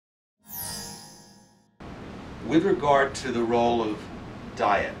With regard to the role of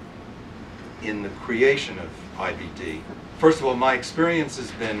diet in the creation of IBD, first of all, my experience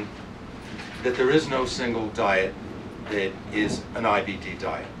has been that there is no single diet that is an IBD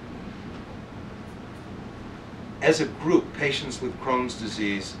diet. As a group, patients with Crohn's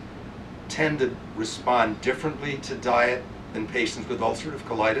disease tend to respond differently to diet than patients with ulcerative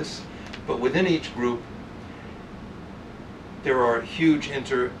colitis, but within each group there are huge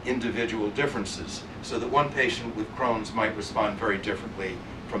individual differences, so that one patient with Crohn's might respond very differently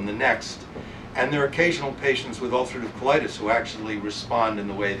from the next. And there are occasional patients with ulcerative colitis who actually respond in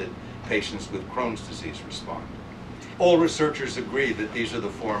the way that patients with Crohn's disease respond. All researchers agree that these are the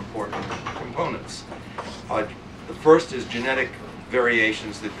four important components. The first is genetic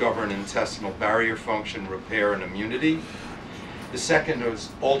variations that govern intestinal barrier function, repair, and immunity. The second is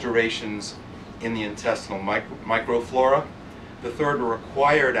alterations in the intestinal microflora. The third are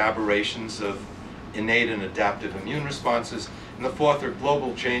acquired aberrations of innate and adaptive immune responses. And the fourth are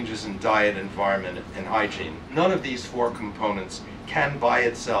global changes in diet, environment, and hygiene. None of these four components can by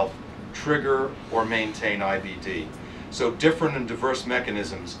itself trigger or maintain IBD. So different and diverse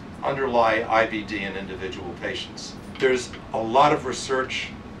mechanisms underlie IBD in individual patients. There's a lot of research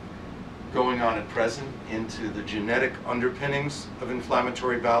going on at present into the genetic underpinnings of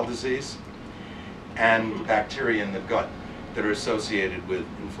inflammatory bowel disease and bacteria in the gut that are associated with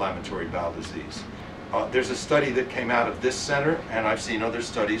inflammatory bowel disease. There's a study that came out of this center, and I've seen other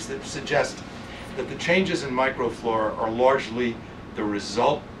studies that suggest that the changes in microflora are largely the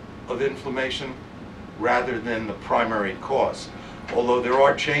result of inflammation rather than the primary cause, although there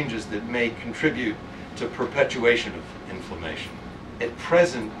are changes that may contribute to perpetuation of inflammation. At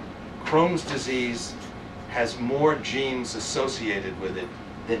present, Crohn's disease has more genes associated with it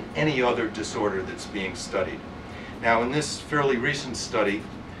than any other disorder that's being studied. Now, in this fairly recent study,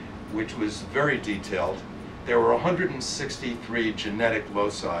 which was very detailed, there were 163 genetic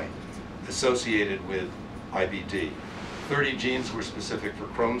loci associated with IBD. 30 genes were specific for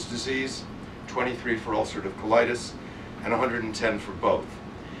Crohn's disease, 23 for ulcerative colitis, and 110 for both.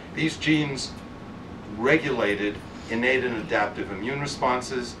 These genes regulated innate and adaptive immune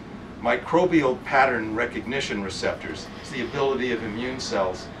responses, microbial pattern recognition receptors. It's the ability of immune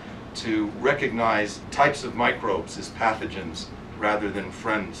cells to recognize types of microbes as pathogens rather than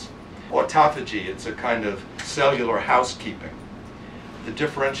friends. Autophagy, it's a kind of cellular housekeeping. The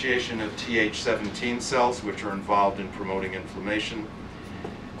differentiation of Th17 cells, which are involved in promoting inflammation,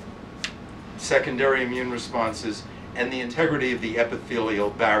 secondary immune responses, and the integrity of the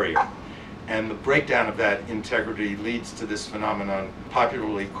epithelial barrier. And the breakdown of that integrity leads to this phenomenon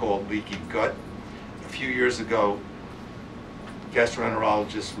popularly called leaky gut. A few years ago,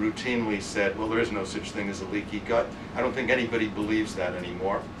 gastroenterologists routinely said, well, there is no such thing as a leaky gut. I don't think anybody believes that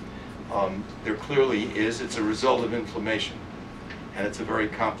anymore. There clearly is. It's a result of inflammation, and it's a very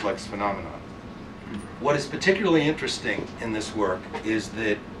complex phenomenon. What is particularly interesting in this work is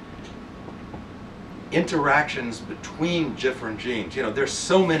that interactions between different genes, there's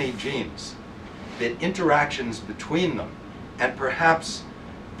so many genes, that interactions between them, and perhaps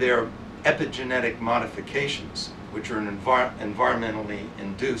their epigenetic modifications, which are environmentally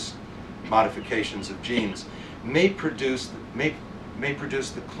induced modifications of genes, may produce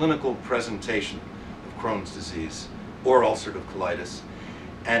the clinical presentation of Crohn's disease or ulcerative colitis,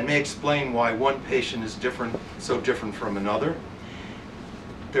 and may explain why one patient is so different from another.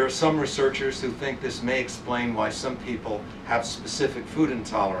 There are some researchers who think this may explain why some people have specific food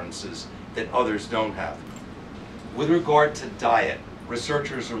intolerances that others don't have. With regard to diet,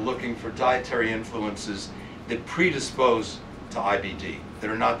 researchers are looking for dietary influences that predispose to IBD, that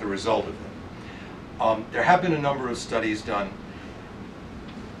are not the result of it. There have been a number of studies done.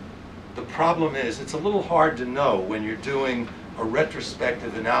 The problem is, it's a little hard to know when you're doing a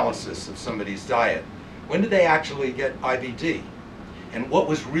retrospective analysis of somebody's diet. When did they actually get IBD? And what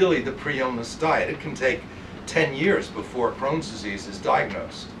was really the pre-illness diet? It can take 10 years before Crohn's disease is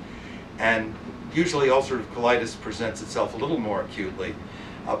diagnosed. And usually ulcerative colitis presents itself a little more acutely.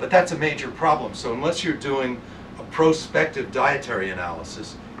 But that's a major problem. So unless you're doing a prospective dietary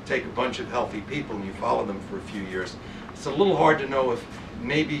analysis, take a bunch of healthy people and you follow them for a few years, it's a little hard to know if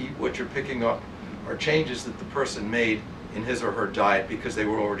maybe what you're picking up are changes that the person made in his or her diet because they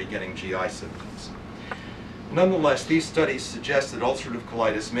were already getting GI symptoms. Nonetheless, these studies suggest that ulcerative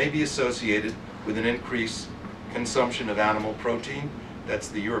colitis may be associated with an increased consumption of animal protein. That's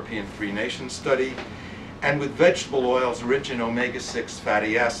the European Three Nations study, and with vegetable oils rich in omega-6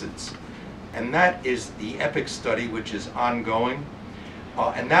 fatty acids. And that is the EPIC study, which is ongoing,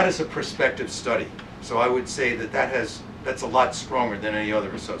 and that is a prospective study. So I would say that that's a lot stronger than any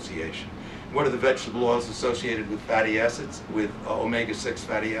other association. What are the vegetable oils associated with fatty acids, with omega-6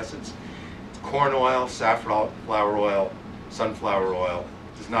 fatty acids? Corn oil, safflower oil, sunflower oil.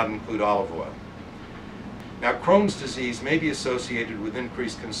 Does not include olive oil. Now, Crohn's disease may be associated with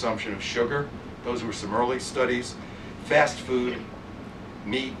increased consumption of sugar. Those were some early studies. Fast food,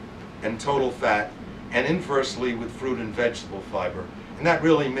 meat, and total fat, and inversely with fruit and vegetable fiber. And that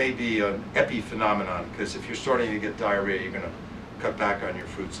really may be an epiphenomenon, because if you're starting to get diarrhea, you're going to cut back on your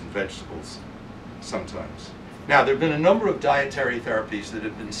fruits and vegetables sometimes. Now, there have been a number of dietary therapies that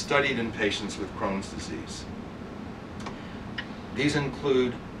have been studied in patients with Crohn's disease. These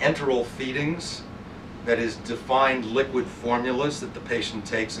include enteral feedings, that is, defined liquid formulas that the patient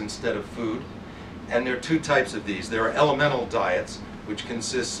takes instead of food. And there are two types of these. There are elemental diets, which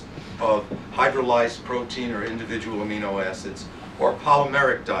consists of hydrolyzed protein or individual amino acids, or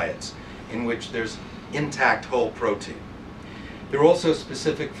polymeric diets, in which there's intact whole protein. There are also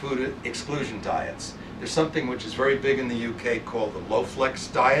specific food exclusion diets. There's something which is very big in the UK called the low-flex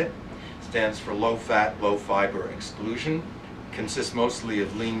diet. It stands for low-fat, low-fiber exclusion. Consists mostly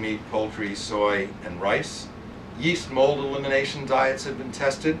of lean meat, poultry, soy, and rice. Yeast mold elimination diets have been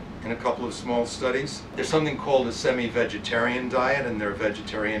tested in a couple of small studies. There's something called a semi-vegetarian diet, and there are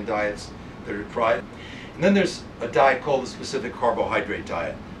vegetarian diets that are tried. And then there's a diet called the specific carbohydrate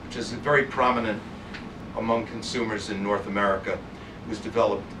diet, which is very prominent among consumers in North America. It was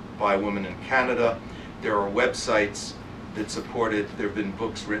developed by a woman in Canada. There are websites that support it. There have been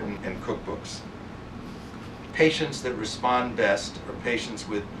books written and cookbooks. Patients that respond best are patients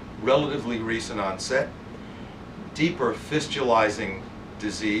with relatively recent onset, deeper fistulizing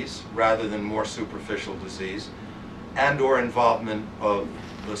disease rather than more superficial disease, and or involvement of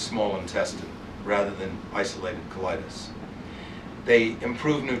the small intestine rather than isolated colitis. They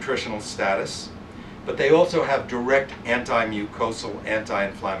improve nutritional status, but they also have direct anti-mucosal,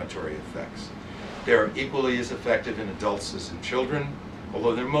 anti-inflammatory effects. They're equally as effective in adults as in children,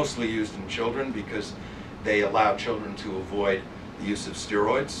 although they're mostly used in children because they allow children to avoid the use of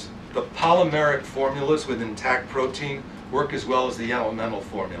steroids. The polymeric formulas with intact protein work as well as the elemental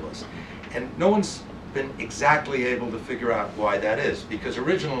formulas. And no one's been exactly able to figure out why that is, because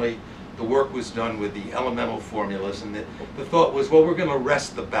originally the work was done with the elemental formulas, and the thought was, well, we're going to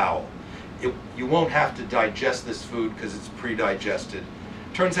rest the bowel. You won't have to digest this food because it's pre-digested.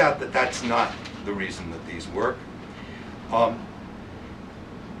 Turns out that that's not the reason that these work.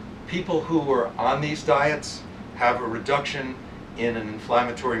 People who are on these diets have a reduction in an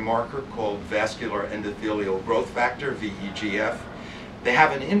inflammatory marker called vascular endothelial growth factor, VEGF. They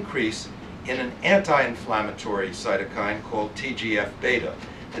have an increase in an anti-inflammatory cytokine called TGF-beta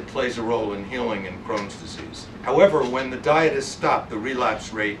that plays a role in healing in Crohn's disease. However, when the diet is stopped, the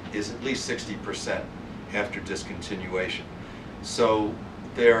relapse rate is at least 60% after discontinuation. So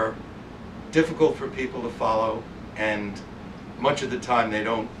they're difficult for people to follow, and much of the time they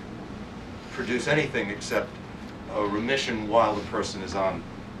don't produce anything except a remission while the person is on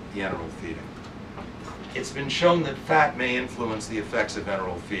the enteral feeding. It's been shown that fat may influence the effects of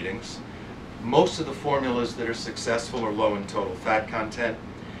enteral feedings. Most of the formulas that are successful are low in total fat content.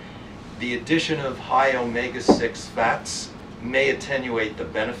 The addition of high omega-6 fats may attenuate the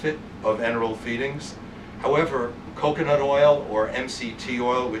benefit of enteral feedings. However, coconut oil or MCT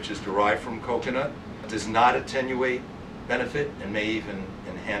oil, which is derived from coconut, does not attenuate benefit and may even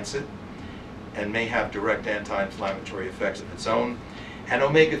enhance it, and may have direct anti-inflammatory effects of its own. And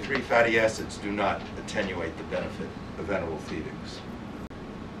omega-3 fatty acids do not attenuate the benefit of enteral feedings.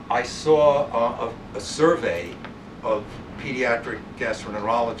 I saw a survey of pediatric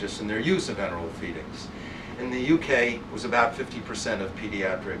gastroenterologists and their use of enteral feedings. In the UK, it was about 50% of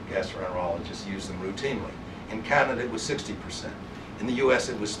pediatric gastroenterologists use them routinely. In Canada, it was 60%. In the US,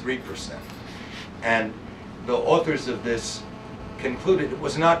 it was 3%. And the authors of this concluded it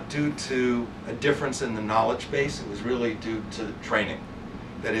was not due to a difference in the knowledge base, it was really due to the training.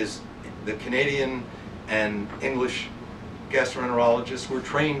 That is, the Canadian and English gastroenterologists were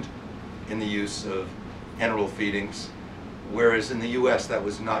trained in the use of enteral feedings, whereas in the US that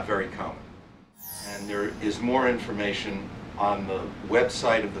was not very common. And there is more information on the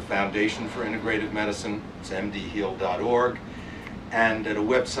website of the Foundation for Integrative Medicine, it's mdheal.org, and at a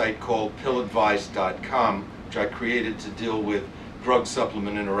website called pilladvised.com, which I created to deal with drug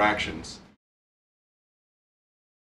supplement interactions.